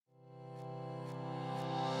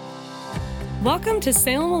Welcome to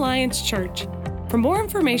Salem Alliance Church. For more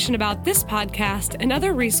information about this podcast and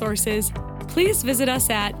other resources, please visit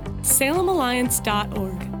us at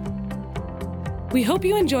salemalliance.org. We hope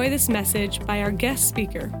you enjoy this message by our guest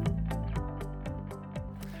speaker.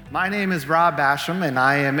 My name is Rob Basham, and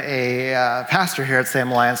I am a pastor here at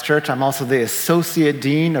Salem Alliance Church. I'm also the Associate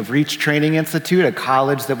Dean of Reach Training Institute, a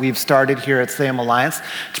college that we've started here at Salem Alliance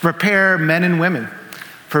to prepare men and women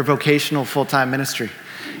for vocational full-time ministry.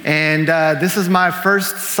 And this is my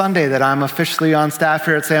first Sunday that I'm officially on staff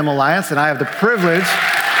here at Salem Alliance, and I have the privilege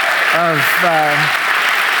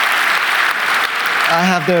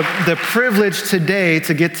today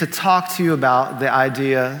to get to talk to you about the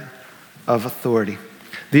idea of authority.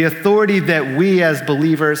 The authority that we as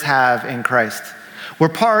believers have in Christ. We're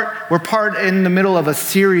part in the middle of a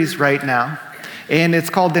series right now, and it's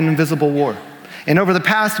called The Invisible War. And over the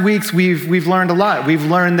past weeks, we've learned a lot. We've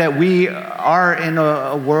learned that we are in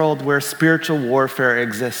a world where spiritual warfare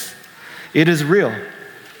exists. It is real.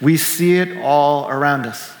 We see it all around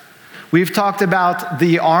us. We've talked about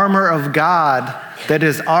the armor of God that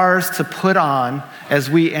is ours to put on as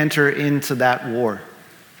we enter into that war.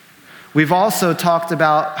 We've also talked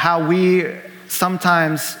about how we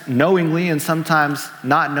sometimes knowingly and sometimes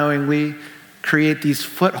not knowingly create these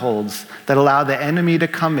footholds that allow the enemy to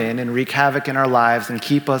come in and wreak havoc in our lives and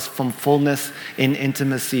keep us from fullness in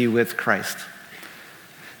intimacy with Christ.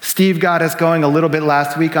 Steve got us going a little bit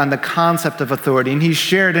last week on the concept of authority, and he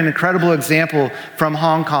shared an incredible example from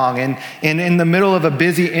Hong Kong. And in the middle of a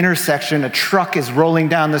busy intersection, a truck is rolling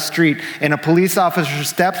down the street, and a police officer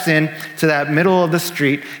steps in to that middle of the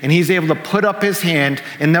street, and he's able to put up his hand,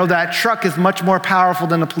 and though that truck is much more powerful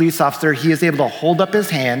than a police officer, he is able to hold up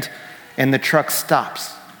his hand, and the truck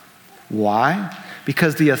stops. Why?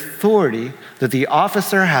 Because the authority that the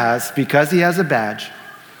officer has, because he has a badge,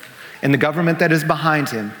 and the government that is behind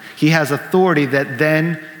him, he has authority that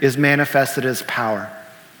then is manifested as power.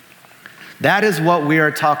 That is what we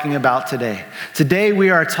are talking about today. Today we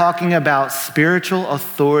are talking about spiritual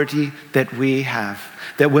authority that we have.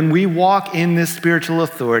 That when we walk in this spiritual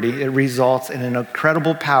authority, it results in an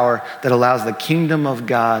incredible power that allows the kingdom of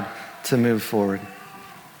God to move forward.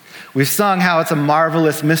 We've sung how it's a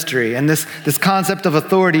marvelous mystery, and this concept of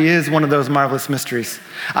authority is one of those marvelous mysteries.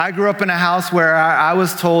 I grew up in a house where I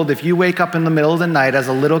was told if you wake up in the middle of the night as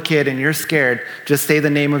a little kid and you're scared, just say the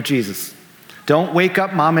name of Jesus. Don't wake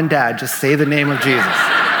up mom and dad, just say the name of Jesus.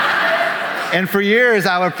 And for years,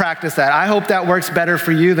 I would practice that. I hope that works better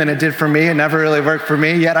for you than it did for me. It never really worked for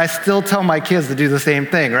me, yet I still tell my kids to do the same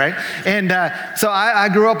thing, right? And so I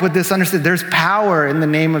grew up with this understanding. There's power in the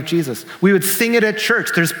name of Jesus. We would sing it at church.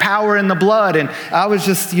 There's power in the blood. And I was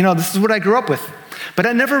just, this is what I grew up with. But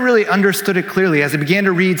I never really understood it clearly. As I began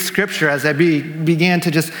to read scripture, as I began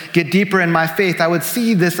to just get deeper in my faith, I would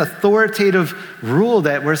see this authoritative rule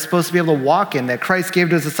that we're supposed to be able to walk in, that Christ gave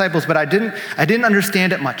to his disciples, but I didn't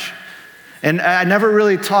understand it much. And I never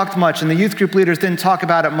really talked much, and the youth group leaders didn't talk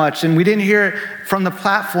about it much, and we didn't hear it from the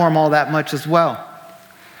platform all that much as well.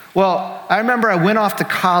 Well, I remember I went off to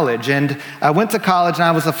college, and I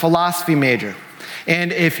was a philosophy major.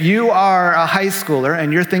 And if you are a high schooler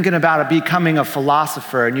and you're thinking about becoming a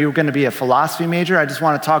philosopher and you're going to be a philosophy major, I just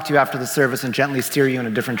want to talk to you after the service and gently steer you in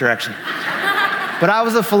a different direction. But I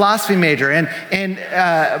was a philosophy major, and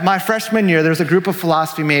my freshman year, there was a group of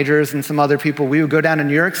philosophy majors and some other people. We would go down to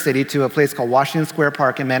New York City to a place called Washington Square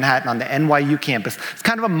Park in Manhattan on the NYU campus. It's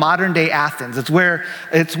kind of a modern-day Athens. It's where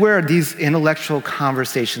these intellectual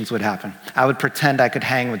conversations would happen. I would pretend I could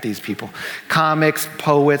hang with these people. Comics,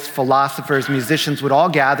 poets, philosophers, musicians would all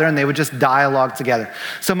gather, and they would just dialogue together.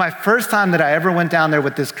 So my first time that I ever went down there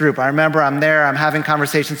with this group, I remember I'm there, I'm having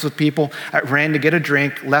conversations with people. I ran to get a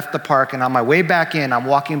drink, left the park, and on my way back in, I'm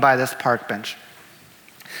walking by this park bench.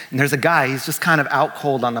 And there's a guy, he's just kind of out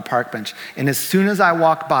cold on the park bench. And as soon as I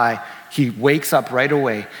walk by, he wakes up right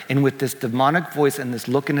away. And with this demonic voice and this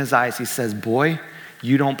look in his eyes, he says, "Boy,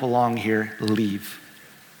 you don't belong here, leave."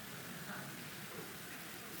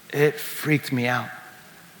 It freaked me out.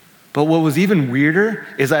 But what was even weirder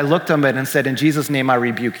is I looked at him and said, "In Jesus' name, I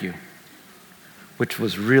rebuke you," which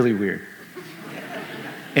was really weird.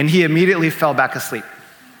 And he immediately fell back asleep.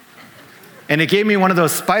 And it gave me one of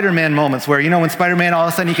those Spider-Man moments where, when Spider-Man all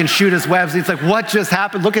of a sudden he can shoot his webs. He's like, what just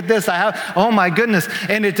happened? Look at this. Oh my goodness.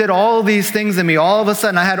 And it did all these things in me. All of a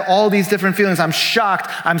sudden I had all these different feelings. I'm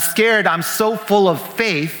shocked. I'm scared. I'm so full of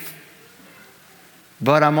faith.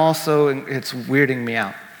 But it's weirding me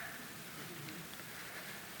out.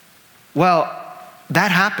 Well,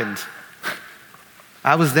 that happened.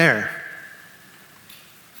 I was there.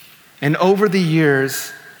 And over the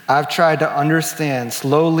years, I've tried to understand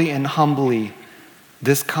slowly and humbly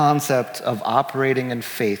this concept of operating in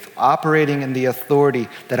faith, operating in the authority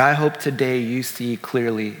that I hope today you see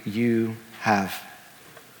clearly you have.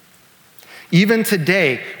 Even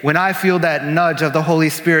today, when I feel that nudge of the Holy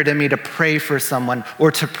Spirit in me to pray for someone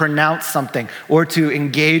or to pronounce something or to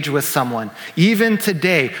engage with someone, even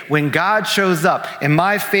today, when God shows up and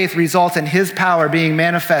my faith results in his power being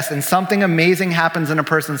manifest and something amazing happens in a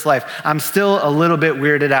person's life, I'm still a little bit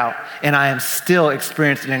weirded out and I am still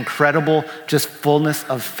experiencing an incredible just fullness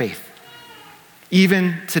of faith.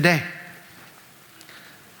 Even today.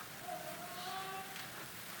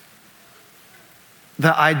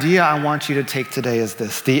 The idea I want you to take today is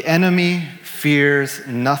this: the enemy fears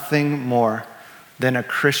nothing more than a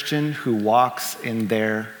Christian who walks in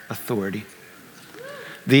their authority.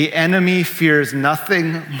 The enemy fears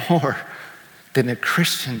nothing more than a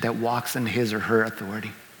Christian that walks in his or her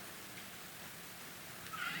authority.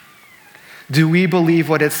 Do we believe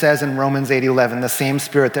what it says in Romans 8:11, the same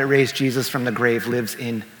Spirit that raised Jesus from the grave lives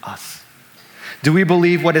in us? Do we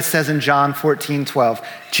believe what it says in John 14:12?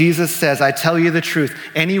 Jesus says, I tell you the truth,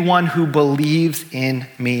 anyone who believes in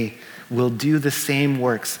me will do the same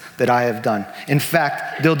works that I have done. In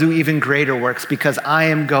fact, they'll do even greater works because I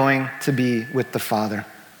am going to be with the Father.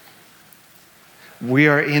 We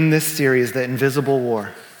are in this series, The Invisible War,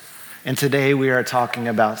 and today we are talking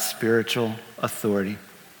about spiritual authority.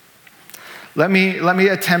 Let me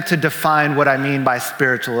attempt to define what I mean by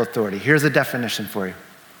spiritual authority. Here's a definition for you.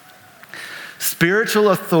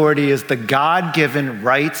 Spiritual authority is the God-given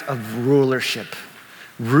right of rulership,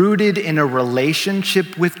 rooted in a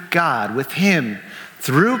relationship with God, with him,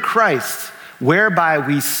 through Christ, whereby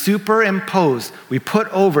we superimpose, we put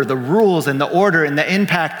over the rules and the order and the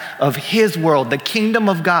impact of his world, the kingdom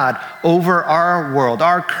of God, over our world,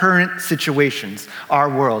 our current situations, our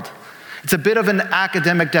world. It's a bit of an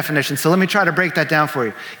academic definition, so let me try to break that down for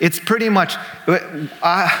you. It's pretty much,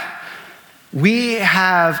 we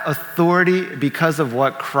have authority because of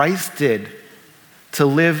what Christ did to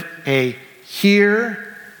live a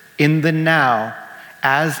here in the now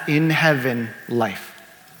as in heaven life.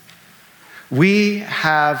 We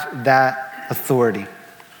have that authority.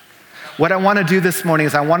 What I want to do this morning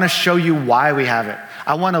is I want to show you why we have it.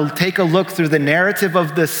 I want to take a look through the narrative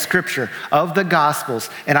of the scripture, of the Gospels,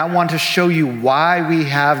 and I want to show you why we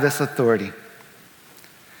have this authority.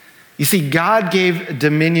 You see, God gave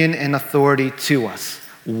dominion and authority to us.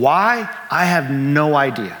 Why? I have no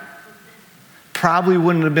idea. Probably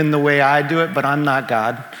wouldn't have been the way I do it, but I'm not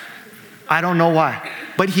God. I don't know why.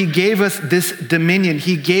 But he gave us this dominion.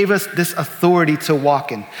 He gave us this authority to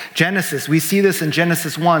walk in. Genesis, we see this in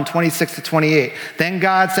Genesis 1:26-28. Then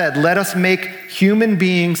God said, let us make human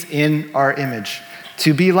beings in our image,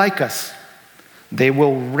 to be like us. They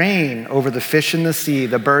will reign over the fish in the sea,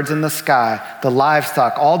 the birds in the sky, the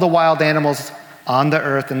livestock, all the wild animals on the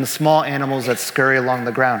earth, and the small animals that scurry along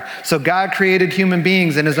the ground. So God created human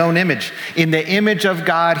beings in his own image. In the image of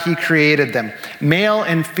God, he created them. Male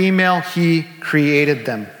and female, he created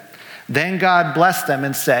them. Then God blessed them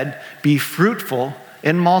and said, be fruitful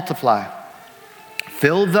and multiply.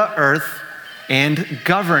 Fill the earth and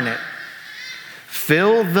govern it.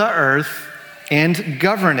 Fill the earth and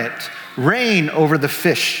govern it. Reign over the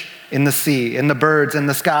fish in the sea, and the birds in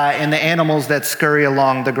the sky, and the animals that scurry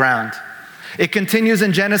along the ground. It continues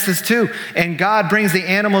in Genesis 2, and God brings the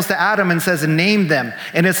animals to Adam and says, name them.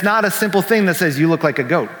 And it's not a simple thing that says, you look like a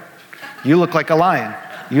goat. You look like a lion.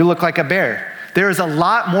 You look like a bear. There is a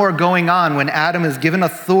lot more going on when Adam is given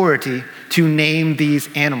authority to name these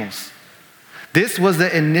animals. This was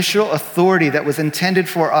the initial authority that was intended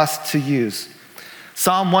for us to use.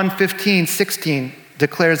 Psalm 115:16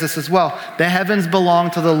 declares this as well. The heavens belong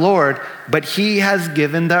to the Lord, but he has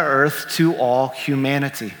given the earth to all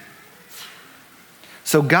humanity.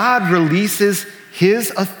 So God releases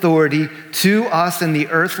his authority to us in the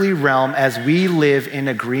earthly realm as we live in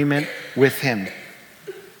agreement with him.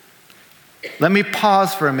 Let me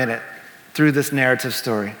pause for a minute through this narrative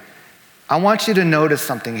story. I want you to notice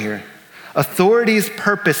something here. Authority's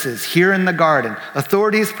purposes here in the garden,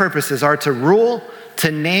 authority's purposes are to rule, to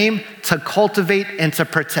name, to cultivate, and to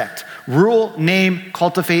protect. Rule, name,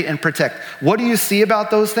 cultivate, and protect. What do you see about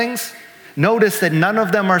those things? Notice that none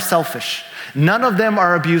of them are selfish. None of them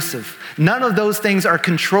are abusive. None of those things are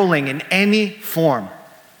controlling in any form.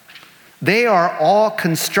 They are all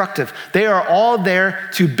constructive. They are all there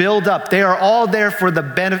to build up. They are all there for the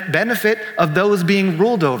benefit of those being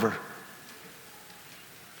ruled over.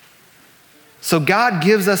 So God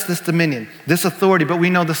gives us this dominion, this authority, but we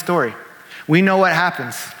know the story. We know what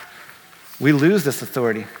happens. We lose this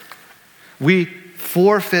authority. We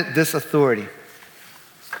forfeit this authority.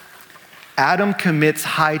 Adam commits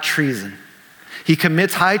high treason. He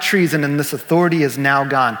commits high treason, and this authority is now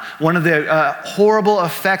gone. One of the horrible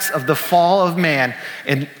effects of the fall of man,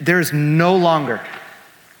 and there is no longer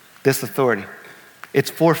this authority. It's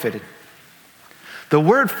forfeited. The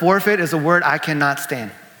word forfeit is a word I cannot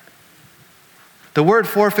stand. The word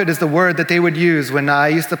forfeit is the word that they would use when I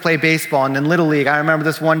used to play baseball. And in Little League, I remember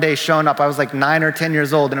this one day showing up. I was like 9 or 10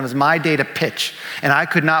 years old, and it was my day to pitch. And I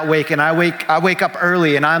could not wake. And I wake up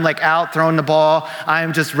early, and I'm like out throwing the ball. I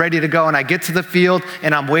am just ready to go. And I get to the field,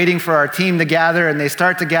 and I'm waiting for our team to gather. And they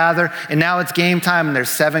start to gather. And now it's game time, and there's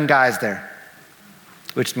 7 guys there,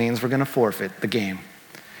 which means we're going to forfeit the game.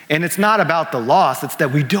 And it's not about the loss. It's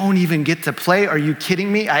that we don't even get to play. Are you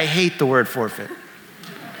kidding me? I hate the word forfeit.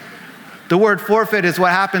 The word forfeit is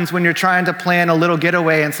what happens when you're trying to plan a little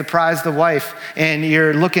getaway and surprise the wife, and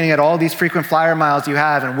you're looking at all these frequent flyer miles you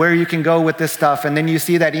have and where you can go with this stuff, and then you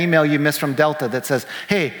see that email you missed from Delta that says,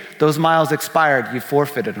 hey, those miles expired, you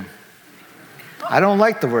forfeited them. I don't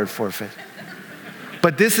like the word forfeit.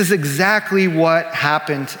 But this is exactly what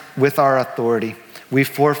happened with our authority. We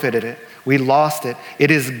forfeited it. We lost it.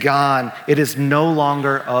 It is gone. It is no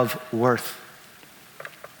longer of worth.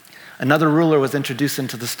 Another ruler was introduced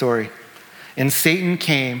into the story. And Satan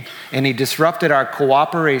came and he disrupted our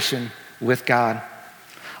cooperation with God.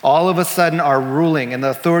 All of a sudden, our ruling and the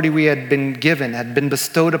authority we had been given, had been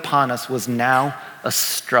bestowed upon us, was now a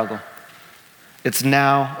struggle. It's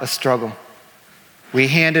now a struggle. We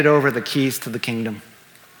handed over the keys to the kingdom.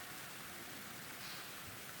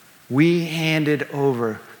 We handed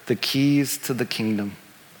over the keys to the kingdom.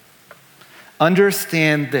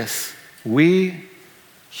 Understand this. We,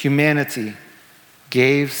 humanity,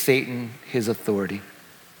 gave Satan his authority.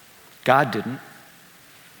 God didn't.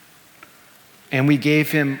 And we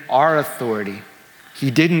gave him our authority. He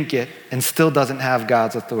didn't get and still doesn't have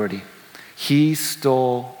God's authority. He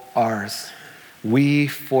stole ours. We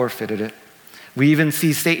forfeited it. We even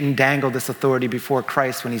see Satan dangle this authority before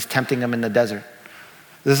Christ when he's tempting him in the desert.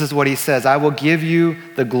 This is what he says, I will give you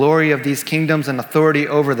the glory of these kingdoms and authority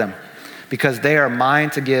over them, because they are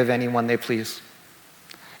mine to give anyone they please.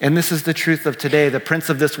 And this is the truth of today. The prince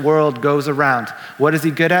of this world goes around. What is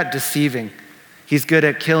he good at? Deceiving. He's good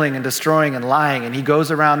at killing and destroying and lying. And he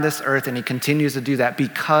goes around this earth and he continues to do that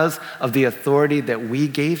because of the authority that we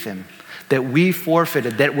gave him, that we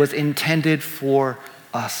forfeited, that was intended for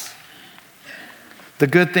us. The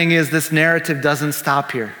good thing is this narrative doesn't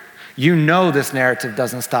stop here. You know this narrative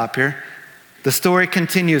doesn't stop here. The story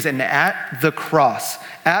continues, and at the cross,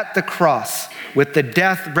 with the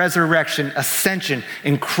death, resurrection, ascension,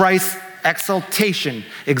 and Christ's exaltation,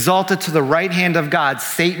 exalted to the right hand of God,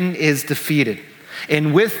 Satan is defeated.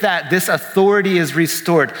 And with that, this authority is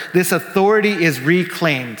restored. This authority is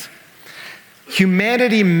reclaimed.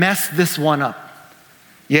 Humanity messed this one up.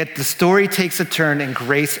 Yet the story takes a turn and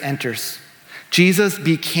grace enters. Jesus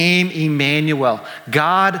became Emmanuel,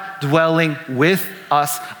 God dwelling with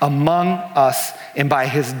us, among us, and by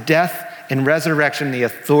his death and resurrection, the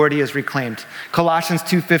authority is reclaimed. Colossians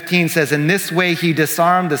 2:15 says, in this way he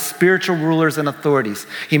disarmed the spiritual rulers and authorities.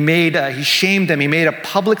 He shamed them. He made a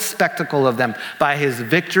public spectacle of them by his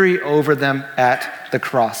victory over them at the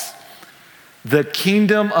cross. The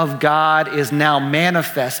kingdom of God is now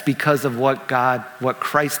manifest because of what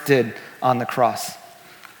Christ did on the cross.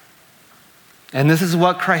 And this is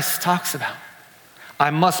what Christ talks about. I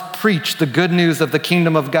must preach the good news of the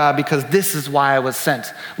kingdom of God because this is why I was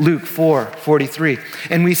sent. Luke 4:43.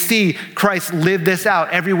 And we see Christ live this out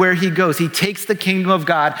everywhere he goes. He takes the kingdom of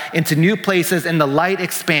God into new places and the light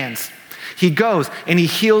expands. He goes and he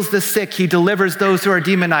heals the sick. He delivers those who are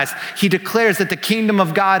demonized. He declares that the kingdom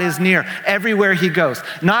of God is near everywhere he goes.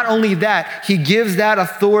 Not only that, he gives that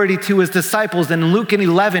authority to his disciples. In Luke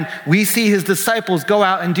 11, we see his disciples go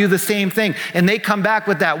out and do the same thing. And they come back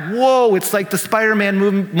with that, whoa, it's like the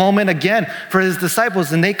Spider-Man moment again for his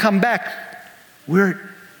disciples. And they come back, we're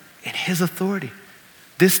in his authority.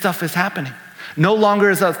 This stuff is happening. No longer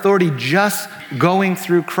is authority just going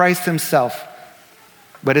through Christ himself,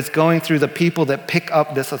 but it's going through the people that pick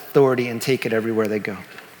up this authority and take it everywhere they go.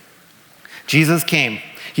 Jesus came.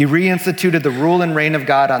 He reinstituted the rule and reign of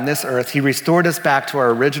God on this earth. He restored us back to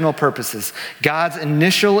our original purposes. God's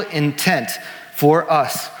initial intent for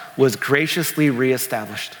us was graciously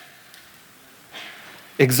reestablished.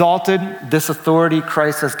 Exalted, this authority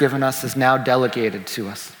Christ has given us is now delegated to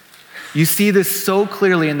us. You see this so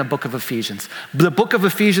clearly in the book of Ephesians. The book of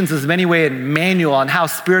Ephesians is in many ways a manual on how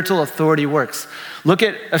spiritual authority works. Look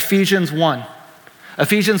at Ephesians 1.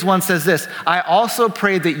 Ephesians 1 says this, I also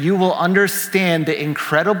pray that you will understand the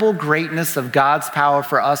incredible greatness of God's power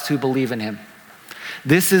for us who believe in him.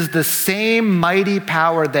 This is the same mighty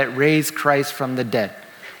power that raised Christ from the dead.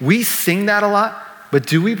 We sing that a lot, but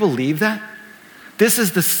do we believe that? This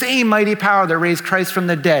is the same mighty power that raised Christ from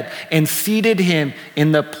the dead and seated him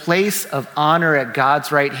in the place of honor at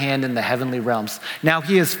God's right hand in the heavenly realms. Now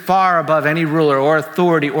he is far above any ruler or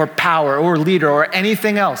authority or power or leader or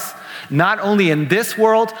anything else, not only in this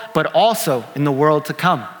world, but also in the world to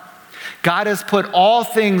come. God has put all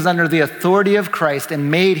things under the authority of Christ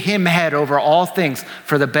and made him head over all things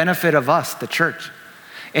for the benefit of us, the church.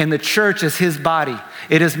 And the church is his body.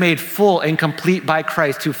 It is made full and complete by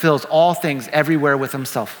Christ, who fills all things everywhere with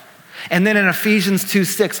himself. And then in Ephesians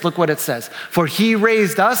 2:6, look what it says. For he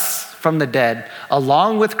raised us from the dead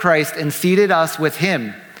along with Christ and seated us with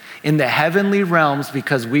him in the heavenly realms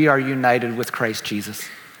because we are united with Christ Jesus.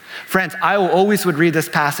 Friends, I always would read this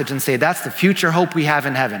passage and say, that's the future hope we have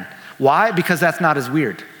in heaven. Why? Because that's not as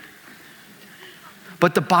weird.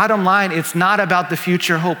 But the bottom line, it's not about the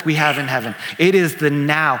future hope we have in heaven. It is the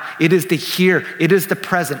now. It is the here. It is the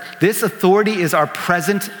present. This authority is our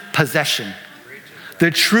present possession. The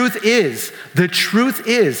truth is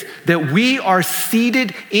that we are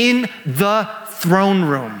seated in the throne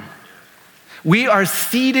room. We are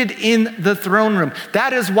seated in the throne room.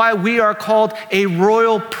 That is why we are called a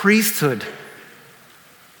royal priesthood.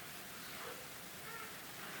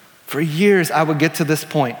 For years, I would get to this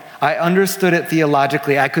point. I understood it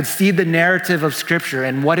theologically. I could see the narrative of Scripture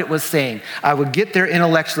and what it was saying. I would get there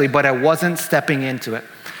intellectually, but I wasn't stepping into it.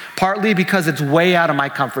 Partly because it's way out of my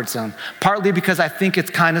comfort zone. Partly because I think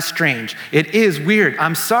it's kind of strange. It is weird.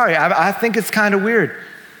 I'm sorry. I think it's kind of weird.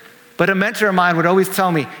 But a mentor of mine would always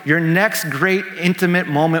tell me, your next great intimate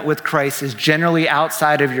moment with Christ is generally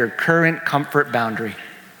outside of your current comfort boundary.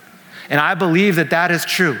 And I believe that that is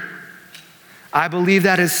true. I believe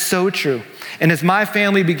that is so true. And as my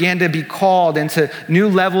family began to be called into new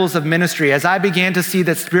levels of ministry, as I began to see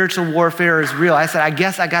that spiritual warfare is real, I said, I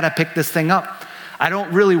guess I got to pick this thing up. I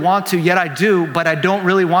don't really want to, yet I do, but I don't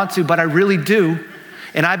really want to, but I really do.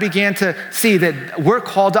 And I began to see that we're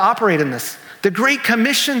called to operate in this. The Great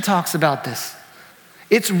Commission talks about this.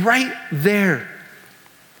 It's right there.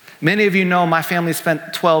 Many of you know my family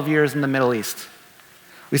spent 12 years in the Middle East.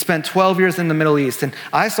 We spent 12 years in the Middle East, and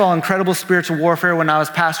I saw incredible spiritual warfare when I was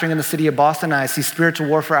pastoring in the city of Boston. I see spiritual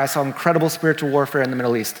warfare. I saw incredible spiritual warfare in the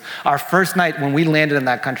Middle East. Our first night when we landed in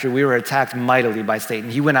that country, we were attacked mightily by Satan.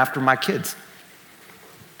 He went after my kids.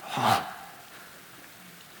 Oh.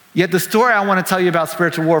 Yet the story I want to tell you about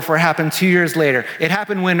spiritual warfare happened 2 years later. It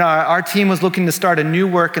happened when our team was looking to start a new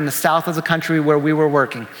work in the south of the country where we were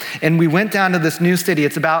working. And we went down to this new city.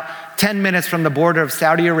 It's about 10 minutes from the border of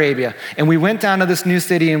Saudi Arabia. And we went down to this new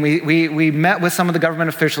city and we met with some of the government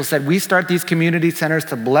officials, said, we start these community centers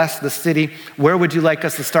to bless the city. Where would you like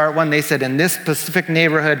us to start one? They said, in this specific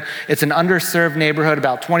neighborhood, it's an underserved neighborhood,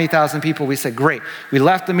 about 20,000 people. We said, great. We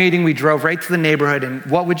left the meeting, we drove right to the neighborhood, and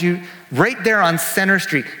right there on Center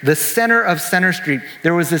Street, the center of Center Street,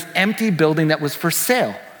 there was this empty building that was for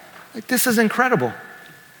sale. Like, this is incredible.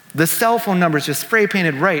 The cell phone number is just spray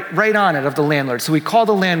painted right on it of the landlord. So we call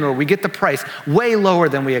the landlord, we get the price way lower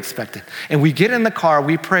than we expected. And we get in the car,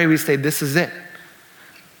 we pray, we say, this is it.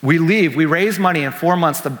 We leave, we raise money in 4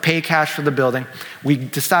 months to pay cash for the building. We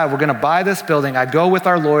decide we're gonna buy this building. I go with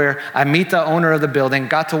our lawyer, I meet the owner of the building,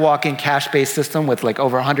 got to walk in cash-based system with like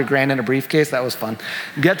over 100 grand in a briefcase. That was fun.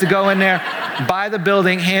 Get to go in there, buy the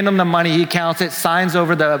building, hand him the money, he counts it, signs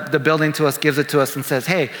over the building to us, gives it to us and says,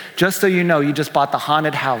 hey, just so you know, you just bought the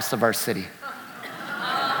haunted house of our city.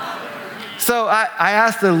 So I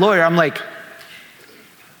asked the lawyer, I'm like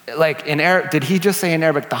in Arabic, did he just say in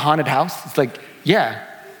Arabic, the haunted house? It's like, yeah.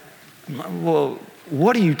 Well,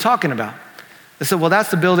 what are you talking about? They said, well,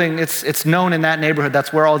 that's the building. It's known in that neighborhood.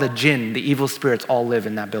 That's where all the jinn, the evil spirits, all live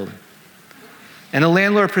in that building. And the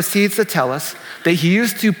landlord proceeds to tell us that he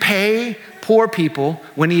used to pay poor people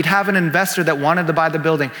when he'd have an investor that wanted to buy the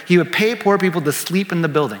building. He would pay poor people to sleep in the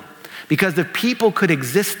building because if people could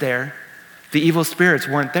exist there, the evil spirits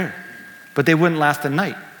weren't there, but they wouldn't last a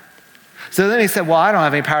night. So then he said, well, I don't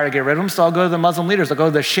have any power to get rid of them, so I'll go to the Muslim leaders. I'll go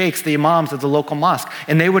to the sheikhs, the imams of the local mosque.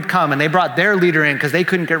 And they would come, and they brought their leader in because they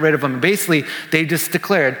couldn't get rid of them. And basically, they just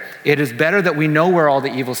declared, it is better that we know where all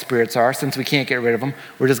the evil spirits are since we can't get rid of them.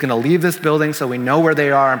 We're just going to leave this building so we know where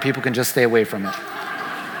they are and people can just stay away from it.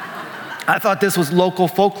 I thought this was local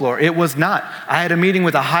folklore. It was not. I had a meeting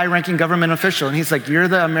with a high-ranking government official, and he's like, you're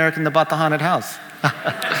the American that bought the haunted house.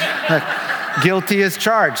 Guilty as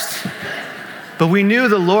charged. But we knew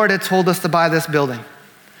the Lord had told us to buy this building,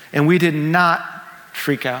 and we did not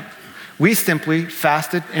freak out. We simply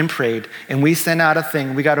fasted and prayed, and we sent out a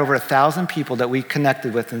thing. We got over 1,000 people that we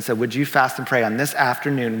connected with and said, would you fast and pray on this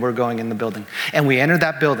afternoon? We're going in the building. And we entered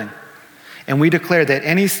that building, And we declare that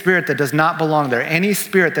any spirit that does not belong there, any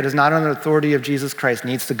spirit that is not under the authority of Jesus Christ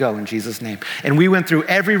needs to go in Jesus' name. And we went through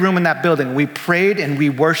every room in that building. We prayed and we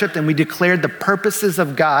worshiped and we declared the purposes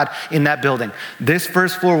of God in that building. This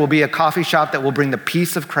first floor will be a coffee shop that will bring the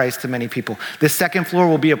peace of Christ to many people. This second floor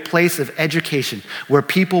will be a place of education where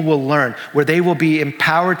people will learn, where they will be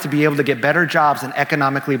empowered to be able to get better jobs and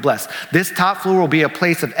economically blessed. This top floor will be a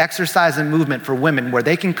place of exercise and movement for women where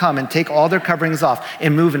they can come and take all their coverings off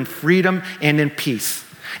and move in freedom and in peace.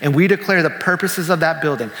 And we declare the purposes of that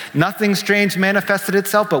building. Nothing strange manifested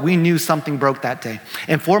itself, but we knew something broke that day.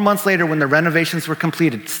 And 4 months later, when the renovations were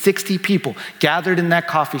completed, 60 people gathered in that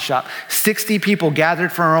coffee shop. 60 people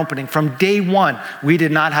gathered for our opening. From day one, we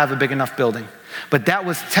did not have a big enough building. But that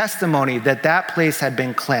was testimony that that place had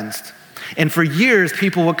been cleansed. And for years,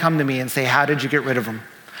 people would come to me and say, how did you get rid of them?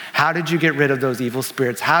 How did you get rid of those evil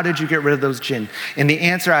spirits? How did you get rid of those jinn? And the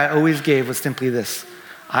answer I always gave was simply this: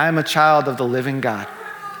 I am a child of the living God.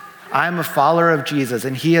 I am a follower of Jesus,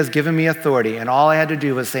 and he has given me authority, and all I had to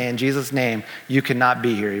do was say, in Jesus' name, you cannot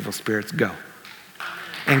be here, evil spirits, go.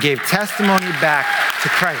 And gave testimony back to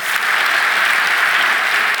Christ.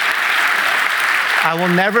 I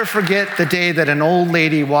will never forget the day that an old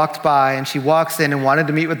lady walked by, and she walks in and wanted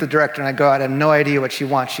to meet with the director, and I go, I have no idea what she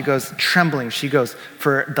wants. She goes, trembling, she goes,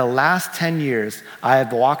 for the last 10 years, I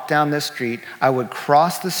have walked down this street. I would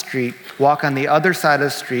cross the street, walk on the other side of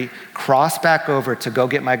the street, cross back over to go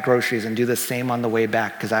get my groceries and do the same on the way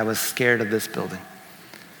back because I was scared of this building.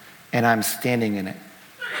 And I'm standing in it.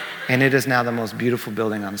 And it is now the most beautiful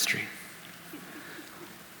building on the street.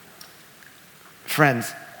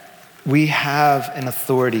 Friends, we have an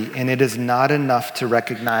authority, and it is not enough to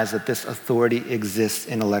recognize that this authority exists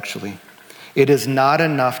intellectually. It is not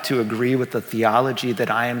enough to agree with the theology that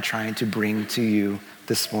I am trying to bring to you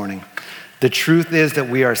this morning. The truth is that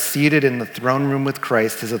we are seated in the throne room with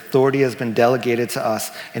Christ. His authority has been delegated to us,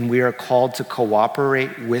 and we are called to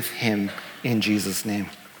cooperate with him in Jesus' name.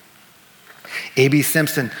 A.B.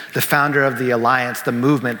 Simpson, the founder of the Alliance, the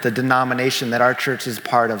movement, the denomination that our church is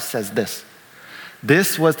part of, says this: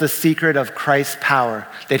 this was the secret of Christ's power,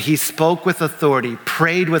 that he spoke with authority,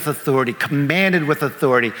 prayed with authority, commanded with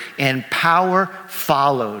authority, and power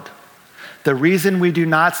followed. The reason we do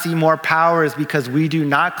not see more power is because we do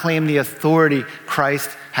not claim the authority Christ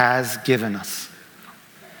has given us.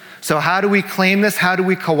 So how do we claim this? How do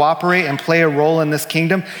we cooperate and play a role in this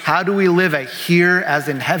kingdom? How do we live a here as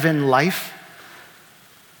in heaven life?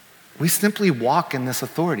 We simply walk in this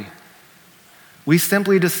authority. We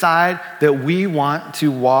simply decide that we want to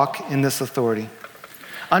walk in this authority.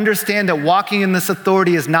 Understand that walking in this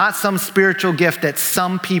authority is not some spiritual gift that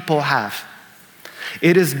some people have.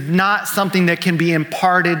 It is not something that can be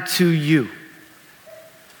imparted to you.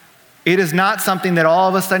 It is not something that all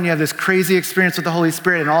of a sudden you have this crazy experience with the Holy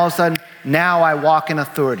Spirit and all of a sudden now I walk in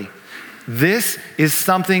authority. This is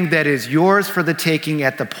something that is yours for the taking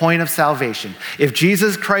at the point of salvation. If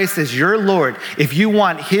Jesus Christ is your Lord, if you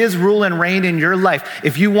want his rule and reign in your life,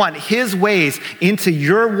 if you want his ways into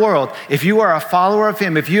your world, if you are a follower of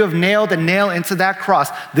him, if you have nailed a nail into that cross,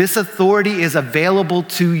 this authority is available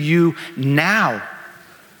to you now.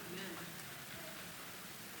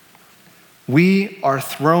 We are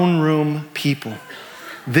throne room people.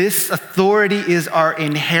 This authority is our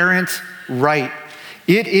inherent right.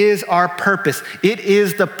 It is our purpose. It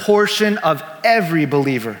is the portion of every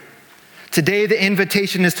believer. Today, the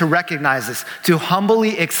invitation is to recognize this, to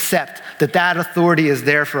humbly accept that that authority is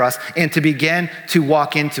there for us and to begin to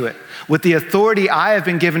walk into it. With the authority I have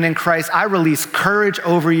been given in Christ, I release courage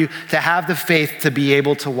over you to have the faith to be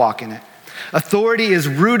able to walk in it. Authority is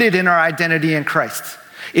rooted in our identity in Christ.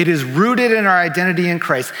 It is rooted in our identity in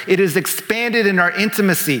Christ. It is expanded in our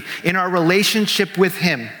intimacy, in our relationship with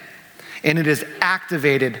him. And it is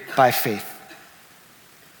activated by faith.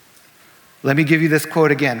 Let me give you this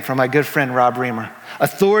quote again from my good friend Rob Reamer.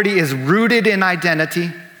 Authority is rooted in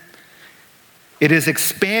identity, it is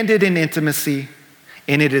expanded in intimacy,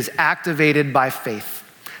 and it is activated by faith.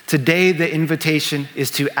 Today, the invitation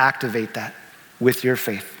is to activate that with your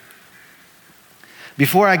faith.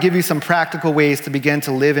 Before I give you some practical ways to begin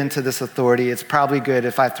to live into this authority, it's probably good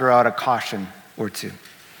if I throw out a caution or two.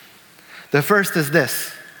 The first is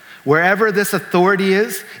this: wherever this authority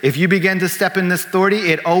is, if you begin to step in this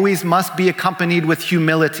authority, it always must be accompanied with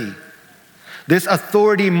humility. This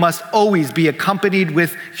authority must always be accompanied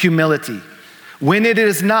with humility. When it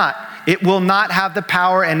is not, it will not have the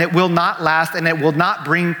power and it will not last and it will not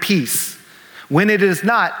bring peace. When it is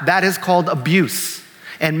not, that is called abuse.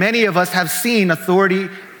 And many of us have seen authority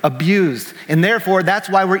abused. And therefore, that's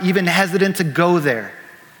why we're even hesitant to go there.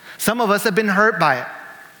 Some of us have been hurt by it.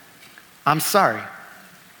 I'm sorry.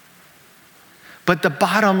 But the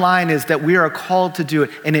bottom line is that we are called to do it,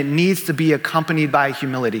 and it needs to be accompanied by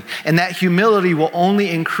humility. And that humility will only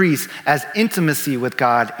increase as intimacy with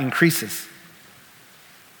God increases.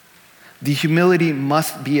 The humility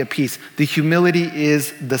must be a piece. The humility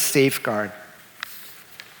is the safeguard.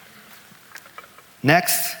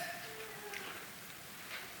 Next,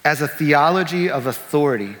 as a theology of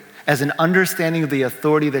authority, as an understanding of the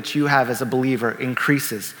authority that you have as a believer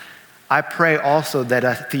increases, I pray also that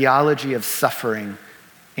a theology of suffering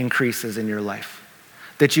increases in your life.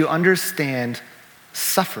 That you understand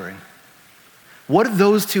suffering. What do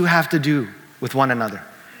those two have to do with one another?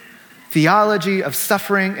 Theology of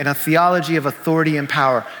suffering and a theology of authority and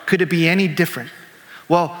power. Could it be any different?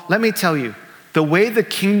 Well, let me tell you, the way the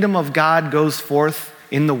kingdom of God goes forth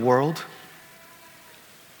in the world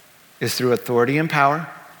is through authority and power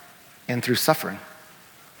and through suffering.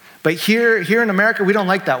 But here in America, we don't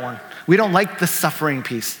like that one. We don't like the suffering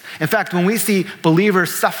piece. In fact, when we see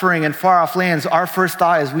believers suffering in far off lands, our first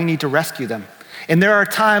thought is we need to rescue them. And there are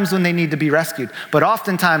times when they need to be rescued. But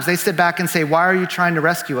oftentimes they sit back and say, why are you trying to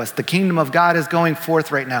rescue us? The kingdom of God is going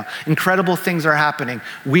forth right now. Incredible things are happening.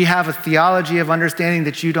 We have a theology of understanding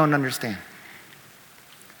that you don't understand.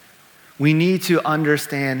 We need to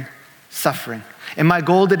understand suffering. And my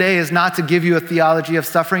goal today is not to give you a theology of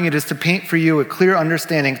suffering. It is to paint for you a clear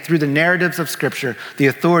understanding through the narratives of Scripture, the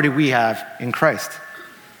authority we have in Christ.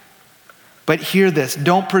 But hear this,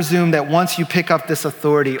 don't presume that once you pick up this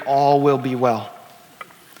authority, all will be well.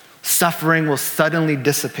 Suffering will suddenly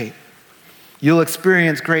dissipate. You'll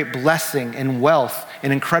experience great blessing and wealth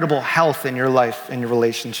and incredible health in your life and your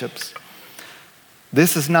relationships.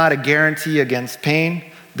 This is not a guarantee against pain.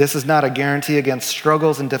 This is not a guarantee against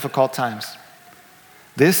struggles and difficult times.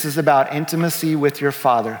 This is about intimacy with your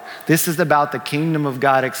Father. This is about the kingdom of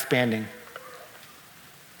God expanding.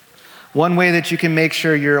 One way that you can make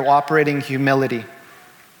sure you're operating humility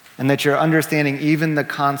and that you're understanding even the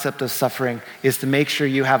concept of suffering is to make sure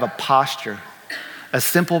you have a posture, a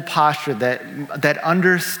simple posture that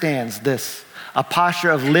understands this, a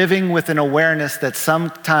posture of living with an awareness that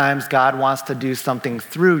sometimes God wants to do something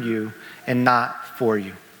through you and not for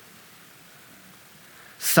you.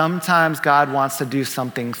 Sometimes God wants to do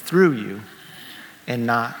something through you and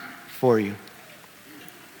not for you.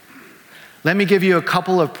 Let me give you a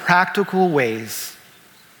couple of practical ways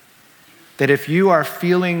that if you are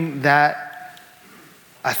feeling that,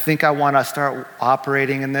 I think I want to start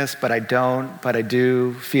operating in this, but I don't, but I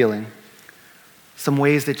do feeling, some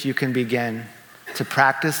ways that you can begin to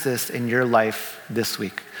practice this in your life this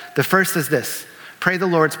week. The first is this: pray the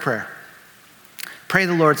Lord's Prayer. Pray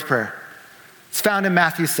the Lord's Prayer. It's found in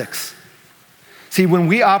Matthew 6. See, when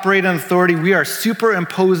we operate in authority, we are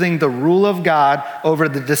superimposing the rule of God over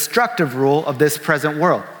the destructive rule of this present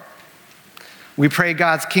world. We pray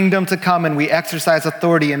God's kingdom to come and we exercise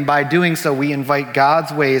authority, and by doing so, we invite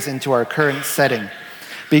God's ways into our current setting.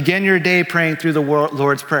 Begin your day praying through the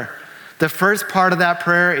Lord's Prayer. The first part of that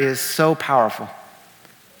prayer is so powerful.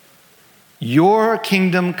 Your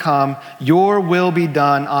kingdom come, your will be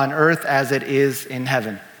done on earth as it is in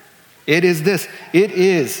heaven. It is this. It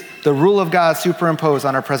is the rule of God superimposed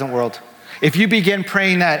on our present world. If you begin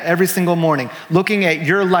praying that every single morning, looking at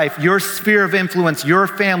your life, your sphere of influence, your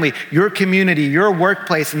family, your community, your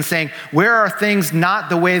workplace, and saying, where are things not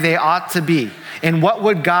the way they ought to be? And what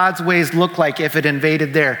would God's ways look like if it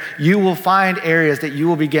invaded there? You will find areas that you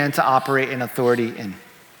will begin to operate in authority in.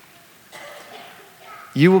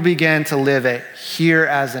 You will begin to live a here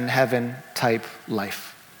as in heaven type life.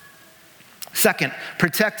 Second,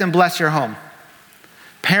 protect and bless your home.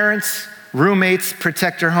 Parents, roommates,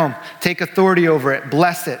 protect your home. Take authority over it.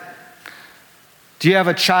 Bless it. Do you have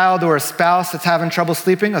a child or a spouse that's having trouble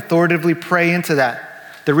sleeping? Authoritatively pray into that.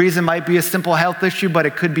 The reason might be a simple health issue, but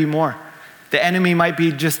it could be more. The enemy might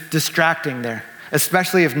be just distracting there,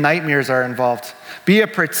 especially if nightmares are involved. Be a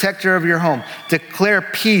protector of your home. Declare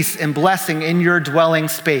peace and blessing in your dwelling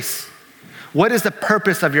space. What is the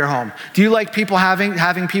purpose of your home? Do you like people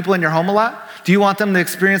having people in your home a lot? Do you want them to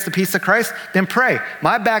experience the peace of Christ? Then pray.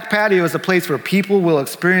 My back patio is a place where people will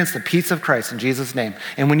experience the peace of Christ in Jesus' name.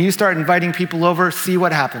 And when you start inviting people over, see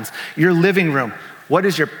what happens. Your living room, what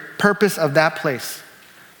is your purpose of that place?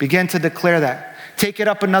 Begin to declare that. Take it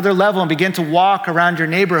up another level and begin to walk around your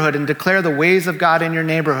neighborhood and declare the ways of God in your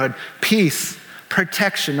neighborhood. Peace,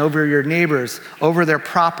 protection over your neighbors, over their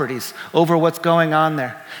properties, over what's going on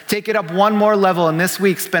there. Take it up one more level, and this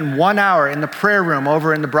week spend 1 hour in the prayer room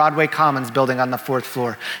over in the Broadway Commons building on the 4th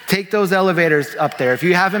floor. Take those elevators up there. If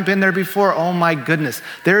you haven't been there before, oh my goodness,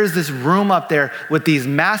 there is this room up there with these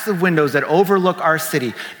massive windows that overlook our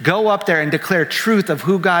city. Go up there and declare truth of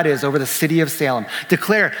who God is over the city of Salem.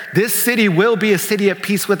 Declare this city will be a city at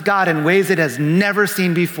peace with God in ways it has never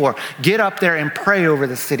seen before. Get up there and pray over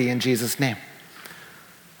the city in Jesus' name.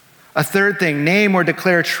 A third thing, name or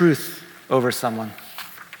declare truth over someone.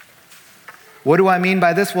 What do I mean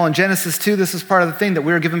by this? Well, in Genesis 2, this is part of the thing that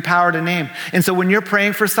we were given power to name. And so when you're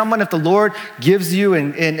praying for someone, if the Lord gives you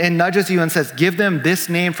and nudges you and says, give them this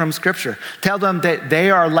name from Scripture, tell them that they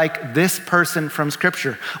are like this person from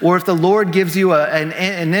Scripture. Or if the Lord gives you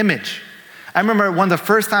an image. I remember one of the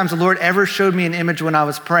first times the Lord ever showed me an image when I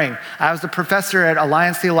was praying. I was the professor at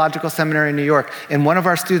Alliance Theological Seminary in New York, and one of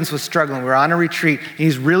our students was struggling. We were on a retreat, and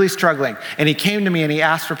he's really struggling. And he came to me and he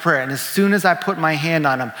asked for prayer. And as soon as I put my hand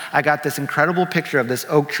on him, I got this incredible picture of this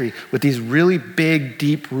oak tree with these really big,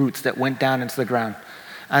 deep roots that went down into the ground.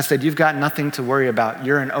 I said, you've got nothing to worry about.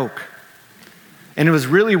 You're an oak. And it was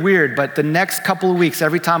really weird, but the next couple of weeks,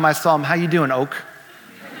 every time I saw him, how you doing, Oak?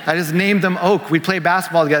 I just named them Oak. We'd play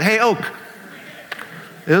basketball together. Hey, Oak.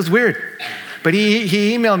 It was weird. But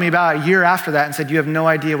he emailed me about a year after that and said, you have no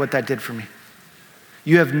idea what that did for me.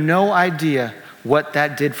 You have no idea what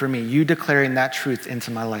that did for me, you declaring that truth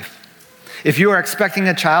into my life. If you are expecting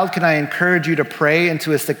a child, can I encourage you to pray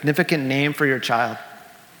into a significant name for your child?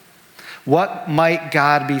 What might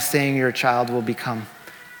God be saying your child will become?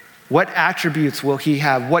 What attributes will he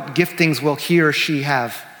have? What giftings will he or she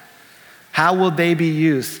have? How will they be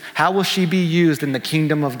used? How will she be used in the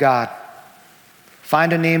kingdom of God?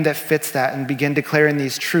 Find a name that fits that and begin declaring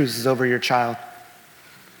these truths over your child.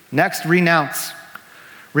 Next, renounce.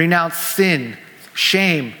 Renounce sin,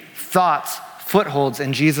 shame, thoughts, footholds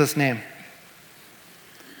in Jesus' name.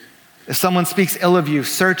 If someone speaks ill of you,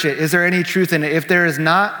 search it. Is there any truth in it? If there is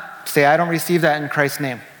not, say, I don't receive that in Christ's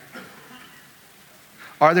name.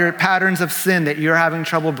 Are there patterns of sin that you're having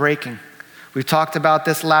trouble breaking? We talked about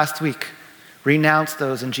this last week. Renounce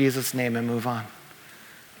those in Jesus' name and move on.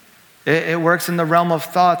 It works in the realm of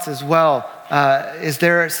thoughts as well. Is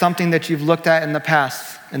there something that you've looked at in the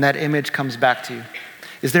past and that image comes back to you?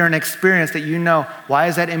 Is there an experience that you know, why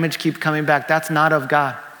does that image keep coming back? That's not of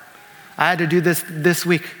God. I had to do this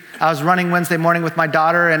week. I was running Wednesday morning with my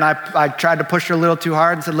daughter and I tried to push her a little too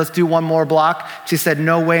hard and said, let's do one more block. She said,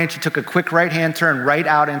 no way, and she took a quick right-hand turn right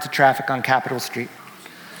out into traffic on Capitol Street.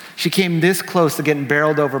 She came this close to getting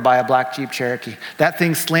barreled over by a black Jeep Cherokee. That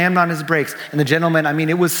thing slammed on his brakes, and the gentleman,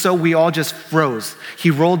 it was so we all just froze.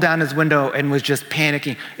 He rolled down his window and was just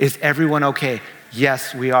panicking. Is everyone okay?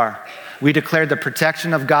 Yes, we are. We declared the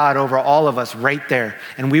protection of God over all of us right there.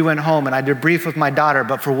 And we went home and I debriefed with my daughter,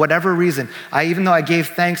 but for whatever reason, even though I gave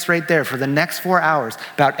thanks right there, for the next 4 hours,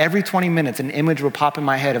 about every 20 minutes, an image would pop in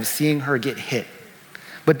my head of seeing her get hit.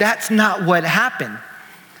 But that's not what happened.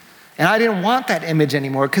 And I didn't want that image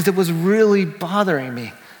anymore because it was really bothering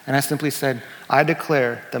me. And I simply said, I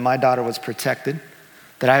declare that my daughter was protected,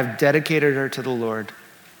 that I have dedicated her to the Lord,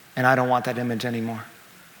 and I don't want that image anymore.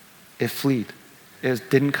 It fled. It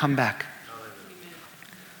didn't come back.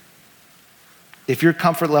 If your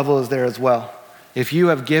comfort level is there as well, if you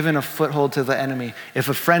have given a foothold to the enemy, if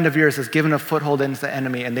a friend of yours has given a foothold into the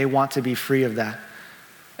enemy and they want to be free of that,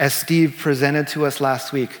 as Steve presented to us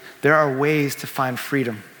last week, there are ways to find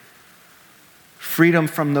freedom. Freedom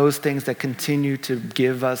from those things that continue to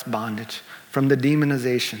give us bondage, from the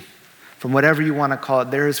demonization, from whatever you want to call it.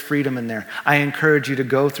 There is freedom in there. I encourage you to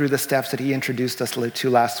go through the steps that he introduced us to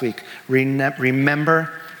last week.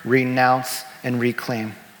 Remember, renounce, and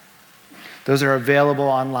reclaim. Those are available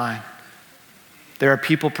online. There are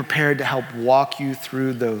people prepared to help walk you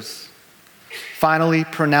through those. Finally,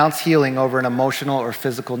 pronounce healing over an emotional or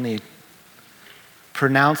physical need.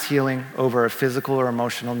 Pronounce healing over a physical or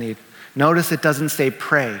emotional need. Notice it doesn't say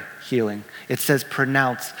pray healing. It says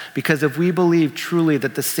pronounce. Because if we believe truly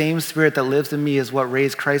that the same Spirit that lives in me is what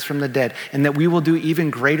raised Christ from the dead, and that we will do even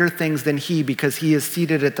greater things than he because he is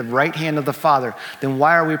seated at the right hand of the Father, then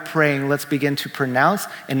why are we praying? Let's begin to pronounce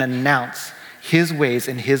and announce his ways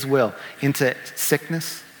and his will into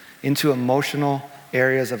sickness, into emotional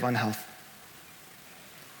areas of unhealth.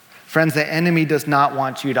 Friends, the enemy does not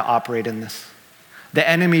want you to operate in this. The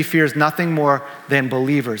enemy fears nothing more than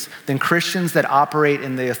believers, than Christians that operate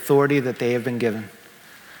in the authority that they have been given.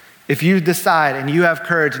 If you decide and you have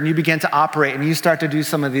courage and you begin to operate and you start to do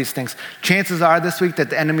some of these things, chances are this week that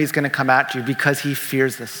the enemy is going to come at you because he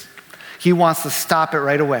fears this. He wants to stop it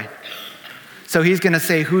right away. So he's going to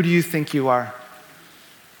say, who do you think you are?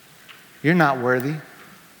 You're not worthy.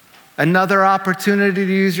 Another opportunity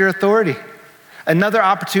to use your authority. Another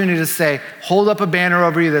opportunity to say, hold up a banner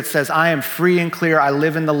over you that says, I am free and clear. I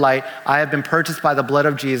live in the light. I have been purchased by the blood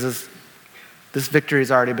of Jesus. This victory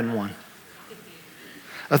has already been won.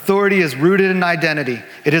 Authority is rooted in identity.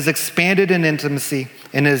 It is expanded in intimacy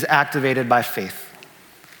and is activated by faith.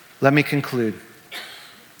 Let me conclude.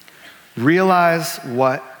 Realize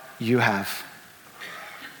what you have.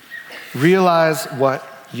 Realize what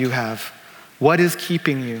you have. What is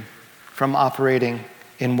keeping you from operating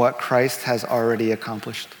in what Christ has already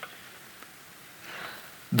accomplished?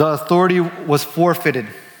 The authority was forfeited,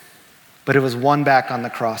 but it was won back on the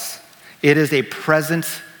cross. It is a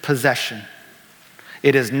present possession.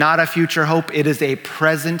 It is not a future hope. It is a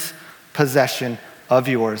present possession of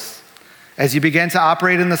yours. As you begin to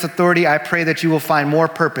operate in this authority, I pray that you will find more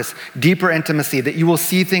purpose, deeper intimacy, that you will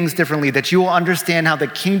see things differently, that you will understand how the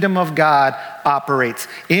kingdom of God operates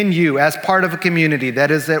in you as part of a community that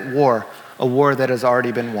is at war, a war that has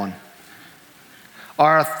already been won.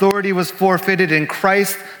 Our authority was forfeited in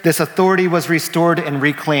Christ. This authority was restored and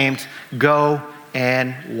reclaimed. Go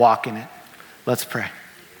and walk in it. Let's pray.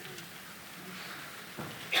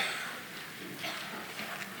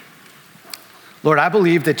 Lord, I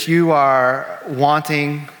believe that you are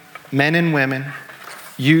wanting men and women,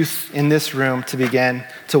 youth in this room to begin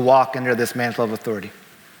to walk under this mantle of authority.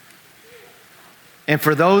 And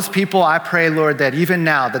for those people, I pray, Lord, that even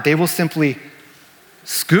now, that they will simply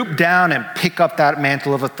scoop down and pick up that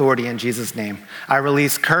mantle of authority in Jesus' name. I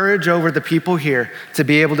release courage over the people here to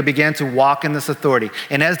be able to begin to walk in this authority.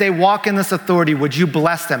 And as they walk in this authority, would you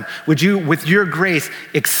bless them? Would you, with your grace,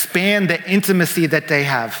 expand the intimacy that they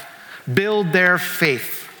have? Build their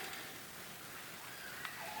faith.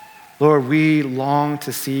 Lord, we long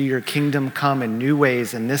to see your kingdom come in new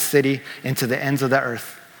ways in this city and to the ends of the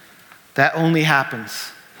earth. That only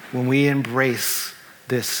happens when we embrace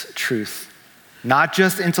this truth, not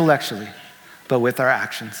just intellectually, but with our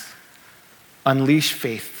actions. Unleash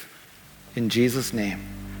faith. In Jesus' name,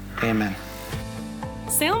 amen.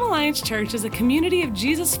 Salem Alliance Church is a community of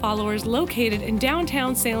Jesus followers located in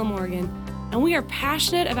downtown Salem, Oregon. And we are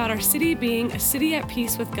passionate about our city being a city at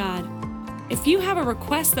peace with God. If you have a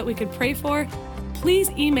request that we could pray for, please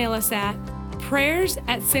email us at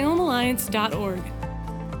prayers@salemalliance.org.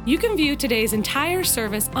 You can view today's entire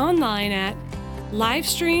service online at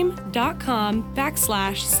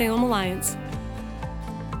livestream.com/Salem Alliance.